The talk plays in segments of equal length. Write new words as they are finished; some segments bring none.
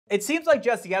It seems like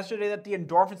just yesterday that the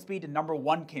Endorphin Speed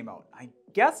 #1 came out. I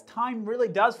guess time really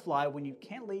does fly when you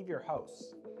can't leave your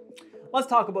house. Let's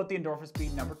talk about the Endorphin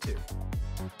Speed #2.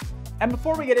 And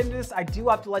before we get into this, I do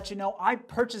have to let you know I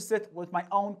purchased it with my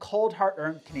own cold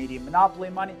hard-earned Canadian Monopoly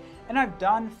money, and I've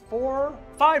done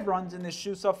 5 runs in this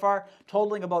shoe so far,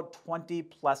 totaling about 20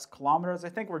 plus kilometers. I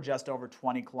think we're just over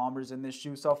 20 kilometers in this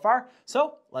shoe so far,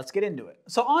 so let's get into it.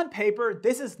 So on paper,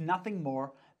 this is nothing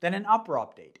more than an upper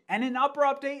update. And an upper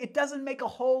update, it doesn't make a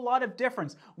whole lot of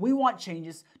difference. We want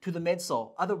changes to the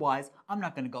midsole, otherwise I'm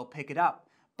not gonna go pick it up.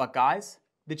 But guys,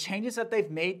 the changes that they've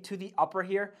made to the upper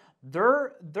here,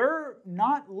 they're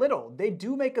not little. They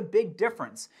do make a big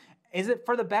difference. Is it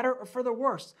for the better or for the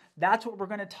worse? That's what we're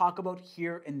going to talk about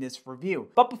here in this review.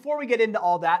 But before we get into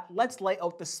all that, let's lay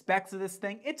out the specs of this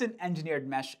thing. It's an engineered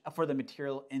mesh for the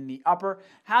material in the upper.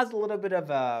 Has a little bit of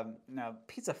a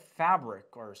piece of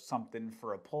fabric or something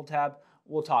for a pull tab.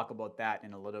 We'll talk about that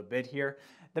in a little bit here.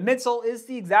 The midsole is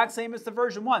the exact same as the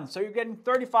version 1. So you're getting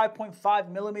 35.5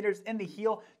 millimeters in the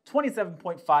heel,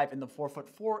 27.5 in the forefoot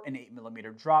 4 and 8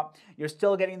 millimeter drop. You're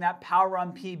still getting that Power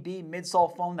on PB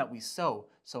midsole foam that we so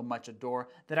much adore,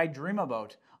 that I dream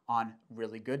about on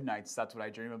really good nights. That's what I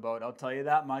dream about, I'll tell you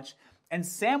that much. And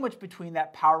sandwiched between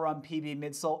that Power on PB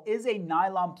midsole is a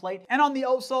nylon plate, and on the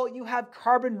outsole you have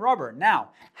carbon rubber.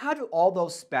 Now, how do all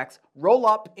those specs roll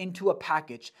up into a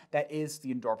package that is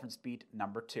the Endorphin Speed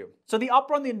 #2? So the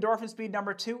upper on the Endorphin Speed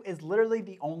 #2 is literally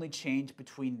the only change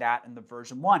between that and the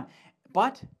version 1.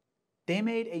 But they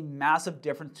made a massive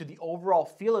difference to the overall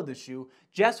feel of the shoe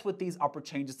just with these upper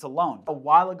changes alone. A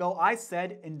while ago, I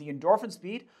said in the Endorphin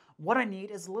Speed, what I need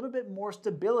is a little bit more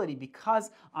stability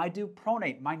because I do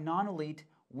pronate. My non-elite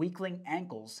weakling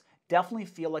ankles definitely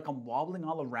feel like I'm wobbling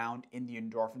all around in the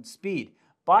Endorphin Speed.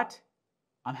 But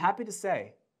I'm happy to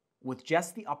say, with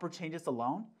just the upper changes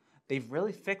alone, they've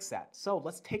really fixed that. So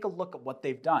let's take a look at what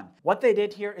they've done. What they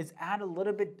did here is add a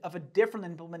little bit of a different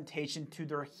implementation to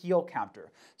their heel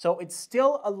counter. So it's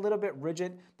still a little bit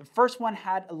rigid. The first one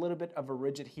had a little bit of a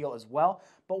rigid heel as well,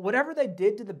 but whatever they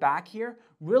did to the back here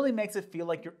really makes it feel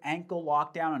like your ankle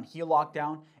lockdown and heel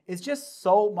lockdown is just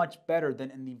so much better than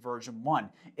in the version 1.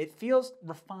 It feels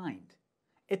refined.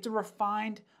 It's a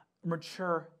refined,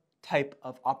 mature type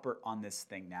of upper on this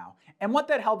thing now. And what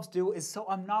that helps do is so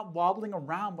I'm not wobbling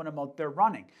around when I'm out there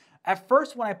running. At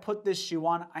first, when I put this shoe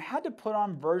on, I had to put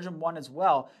on version 1 as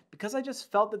well because I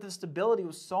just felt that the stability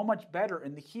was so much better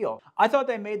in the heel. I thought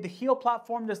they made the heel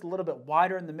platform just a little bit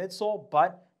wider in the midsole,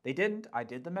 but they didn't. I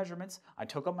did the measurements. I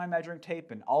took up my measuring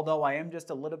tape, and although I am just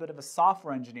a little bit of a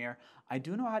software engineer, I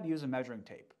do know how to use a measuring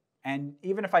tape. And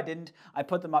even if I didn't, I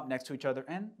put them up next to each other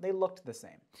and they looked the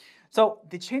same. So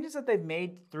the changes that they've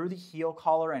made through the heel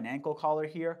collar and ankle collar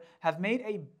here have made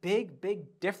a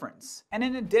big difference. And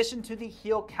in addition to the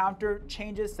heel counter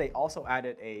changes, they also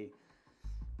added a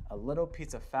little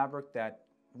piece of fabric that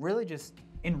really just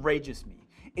enrages me.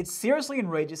 It seriously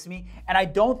enrages me, and I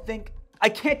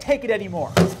can't take it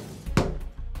anymore.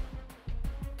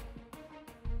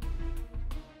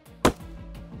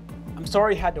 I'm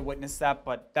sorry you had to witness that,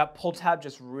 but that pull tab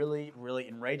just really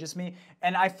enrages me.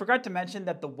 And I forgot to mention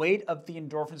that the weight of the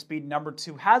Endorphin Speed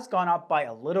 #2 has gone up by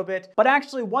a little bit, but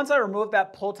actually once I remove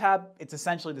that pull tab, it's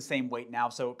essentially the same weight now.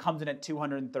 So it comes in at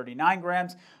 239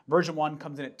 grams. Version 1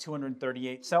 comes in at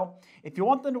 238. So if you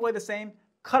want them to weigh the same,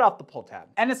 cut off the pull tab.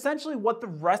 And essentially what the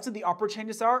rest of the upper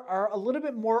changes are a little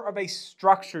bit more of a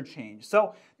structure change.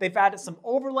 So they've added some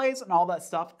overlays and all that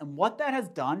stuff, and what that has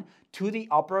done to the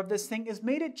upper of this thing is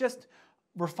made it just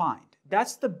refined.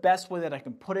 That's the best way that I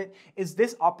can put it, is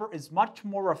this upper is much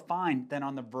more refined than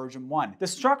on the version 1. The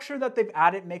structure that they've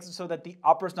added makes it so that the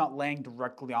upper's not laying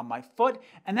directly on my foot,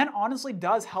 and that honestly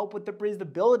does help with the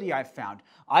breathability I've found.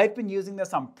 I've been using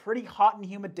this on pretty hot and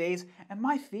humid days, and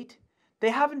my feet, they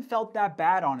haven't felt that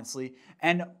bad, honestly.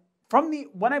 And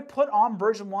when I put on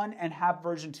version 1 and have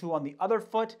version 2 on the other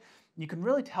foot, you can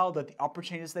really tell that the upper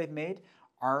changes they've made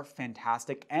are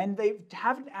fantastic, and they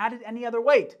haven't added any other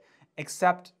weight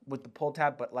except with the pull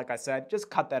tab. But like I said,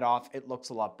 just cut that off. It looks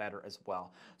a lot better as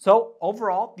well. So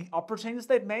overall, the upper changes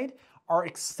they've made are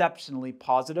exceptionally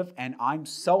positive, and I'm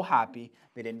so happy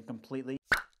they didn't completely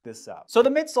this up. So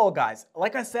the midsole, guys,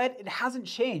 like I said, it hasn't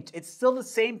changed. It's still the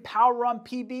same Power on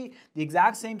PB, the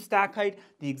exact same stack height,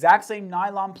 the exact same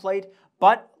nylon plate.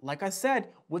 But like I said,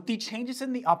 with the changes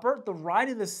in the upper, the ride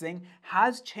of this thing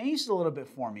has changed a little bit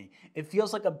for me. It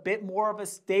feels like a bit more of a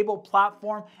stable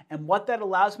platform, and what that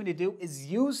allows me to do is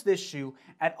use this shoe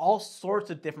at all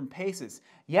sorts of different paces.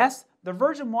 Yes, the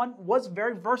version 1 was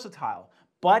very versatile,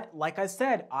 But like I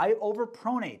said, I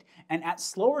overpronate, and at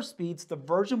slower speeds, the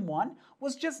version 1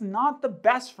 was just not the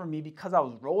best for me because I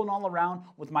was rolling all around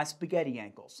with my spaghetti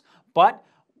ankles. But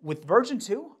with version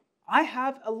 2, I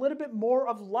have a little bit more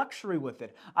of luxury with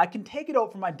it. I can take it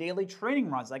out for my daily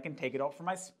training runs. I can take it out for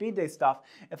my speed day stuff.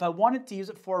 If I wanted to use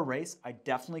it for a race, I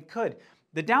definitely could.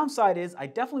 The downside is I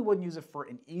definitely wouldn't use it for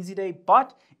an easy day,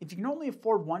 but if you can only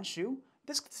afford one shoe,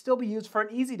 this could still be used for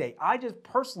an easy day. I just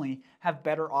personally have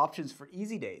better options for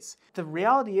easy days. The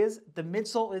reality is the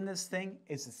midsole in this thing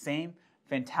is the same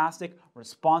fantastic,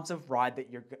 responsive ride that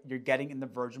you're getting in the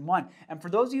version 1. And for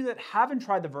those of you that haven't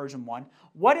tried the version 1,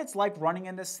 what it's like running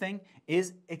in this thing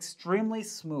is extremely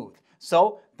smooth.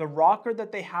 So the rocker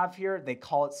that they have here, they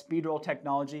call it speed roll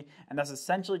technology, and that's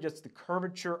essentially just the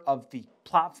curvature of the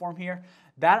platform here.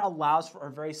 That allows for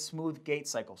a very smooth gait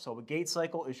cycle. So a gait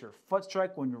cycle is your foot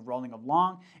strike when you're rolling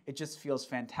along. It just feels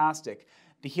fantastic.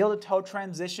 The heel to toe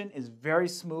transition is very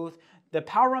smooth. The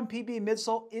Power Run PB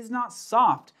midsole is not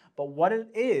soft, but what it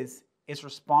is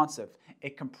responsive.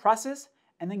 It compresses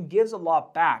and then gives a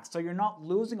lot back, so you're not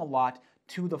losing a lot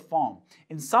to the foam.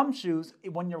 In some shoes,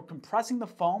 when you're compressing the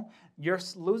foam, you're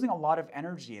losing a lot of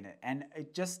energy in it, and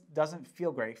it just doesn't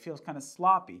feel great. It feels kind of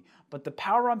sloppy. But the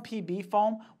Power Run PB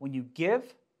foam, when you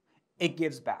give, it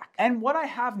gives back. And what I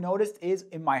have noticed is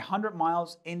in my 100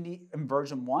 miles in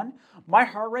version 1, my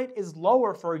heart rate is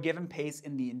lower for a given pace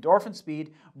in the Endorphin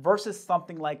Speed versus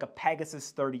something like a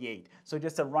Pegasus 38. So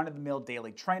just a run-of-the-mill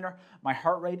daily trainer, my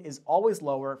heart rate is always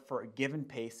lower for a given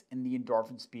pace in the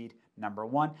Endorphin Speed number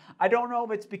 1. I don't know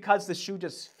if it's because the shoe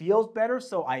just feels better,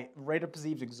 so I rate of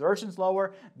perceived exertion's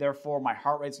lower, therefore my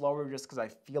heart rate's lower just because I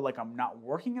feel like I'm not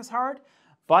working as hard.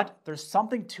 But there's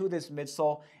something to this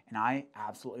midsole, and I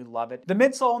absolutely love it. The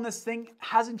midsole on this thing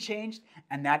hasn't changed,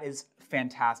 and that is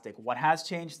fantastic. What has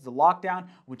changed is the lockdown,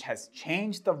 which has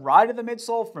changed the ride of the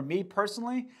midsole for me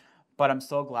personally, but I'm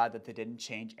so glad that they didn't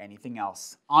change anything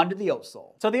else. On to the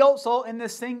outsole. So the outsole in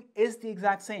this thing is the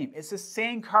exact same. It's the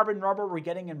same carbon rubber we're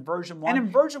getting in version 1. And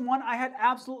in version 1, I had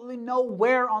absolutely no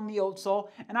wear on the outsole,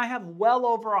 and I have well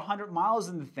over 100 miles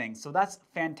in the thing, so that's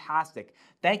fantastic.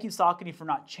 Thank you, Saucony, for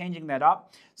not changing that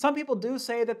up. Some people do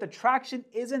say that the traction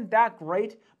isn't that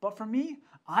great, but for me,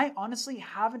 I honestly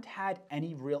haven't had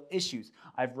any real issues.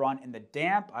 I've run in the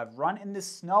damp, I've run in the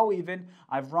snow even,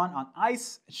 I've run on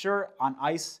ice. Sure, on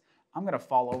ice, I'm gonna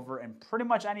fall over in pretty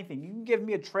much anything. You can give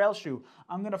me a trail shoe,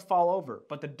 I'm gonna fall over.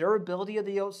 But the durability of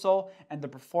the outsole and the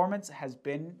performance has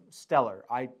been stellar.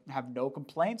 I have no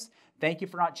complaints. Thank you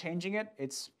for not changing it.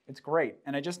 It's great.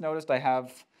 And I just noticed I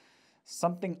have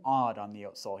something odd on the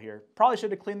outsole here. Probably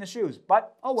should have cleaned the shoes,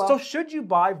 but oh well. So should you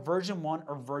buy version 1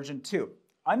 or version 2?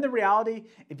 In the reality,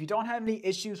 if you don't have any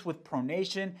issues with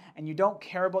pronation and you don't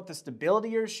care about the stability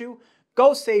of your shoe,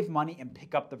 go save money and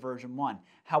pick up the version 1.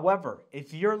 However,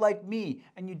 if you're like me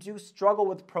and you do struggle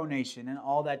with pronation and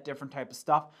all that different type of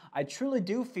stuff, I truly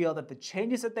do feel that the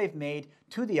changes that they've made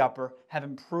to the upper have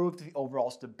improved the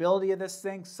overall stability of this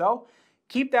thing. So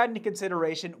keep that into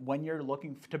consideration when you're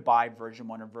looking to buy version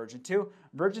 1 or version 2.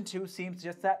 Version 2 seems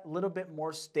just that little bit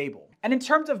more stable. And in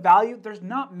terms of value, there's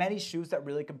not many shoes that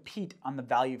really compete on the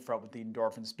value front with the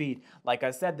Endorphin Speed. Like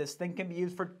I said, this thing can be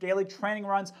used for daily training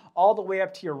runs all the way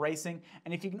up to your racing.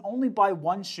 And if you can only buy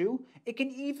one shoe, it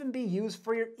can even be used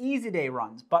for your easy day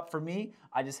runs. But for me,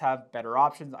 I just have better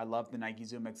options. I love the Nike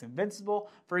Zoom X Invincible,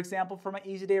 for example, for my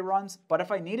easy day runs. But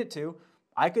if I needed to,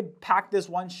 I could pack this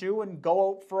one shoe and go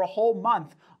out for a whole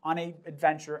month on an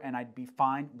adventure and I'd be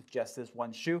fine with just this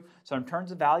one shoe. So in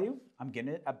terms of value, I'm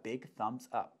giving it a big thumbs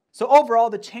up. So overall,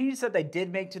 the changes that they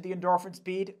did make to the Endorphin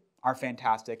Speed are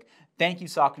fantastic. Thank you,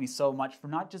 Saucony, so much for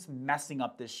not just messing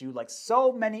up this shoe like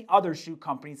so many other shoe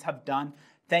companies have done.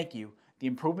 Thank you. The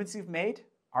improvements you've made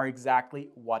are exactly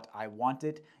what I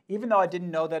wanted, even though I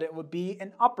didn't know that it would be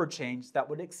an upper change that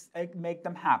would make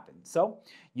them happen. So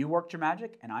you worked your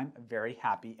magic, and I'm very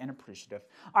happy and appreciative.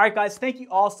 All right, guys, thank you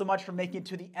all so much for making it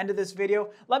to the end of this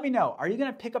video. Let me know, are you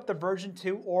gonna pick up the version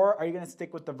 2 or are you gonna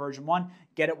stick with the version 1?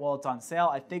 Get it while it's on sale.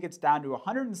 I think it's down to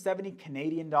 170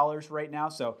 Canadian dollars right now,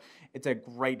 so it's a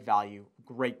great value,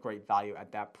 great value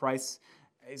at that price.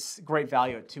 It's great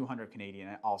value at 200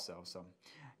 Canadian also, so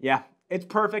yeah, it's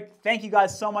perfect. Thank you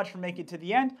guys so much for making it to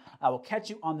the end. I will catch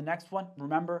you on the next one.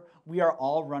 Remember, we are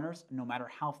all runners no matter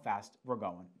how fast we're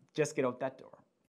going. Just get out that door.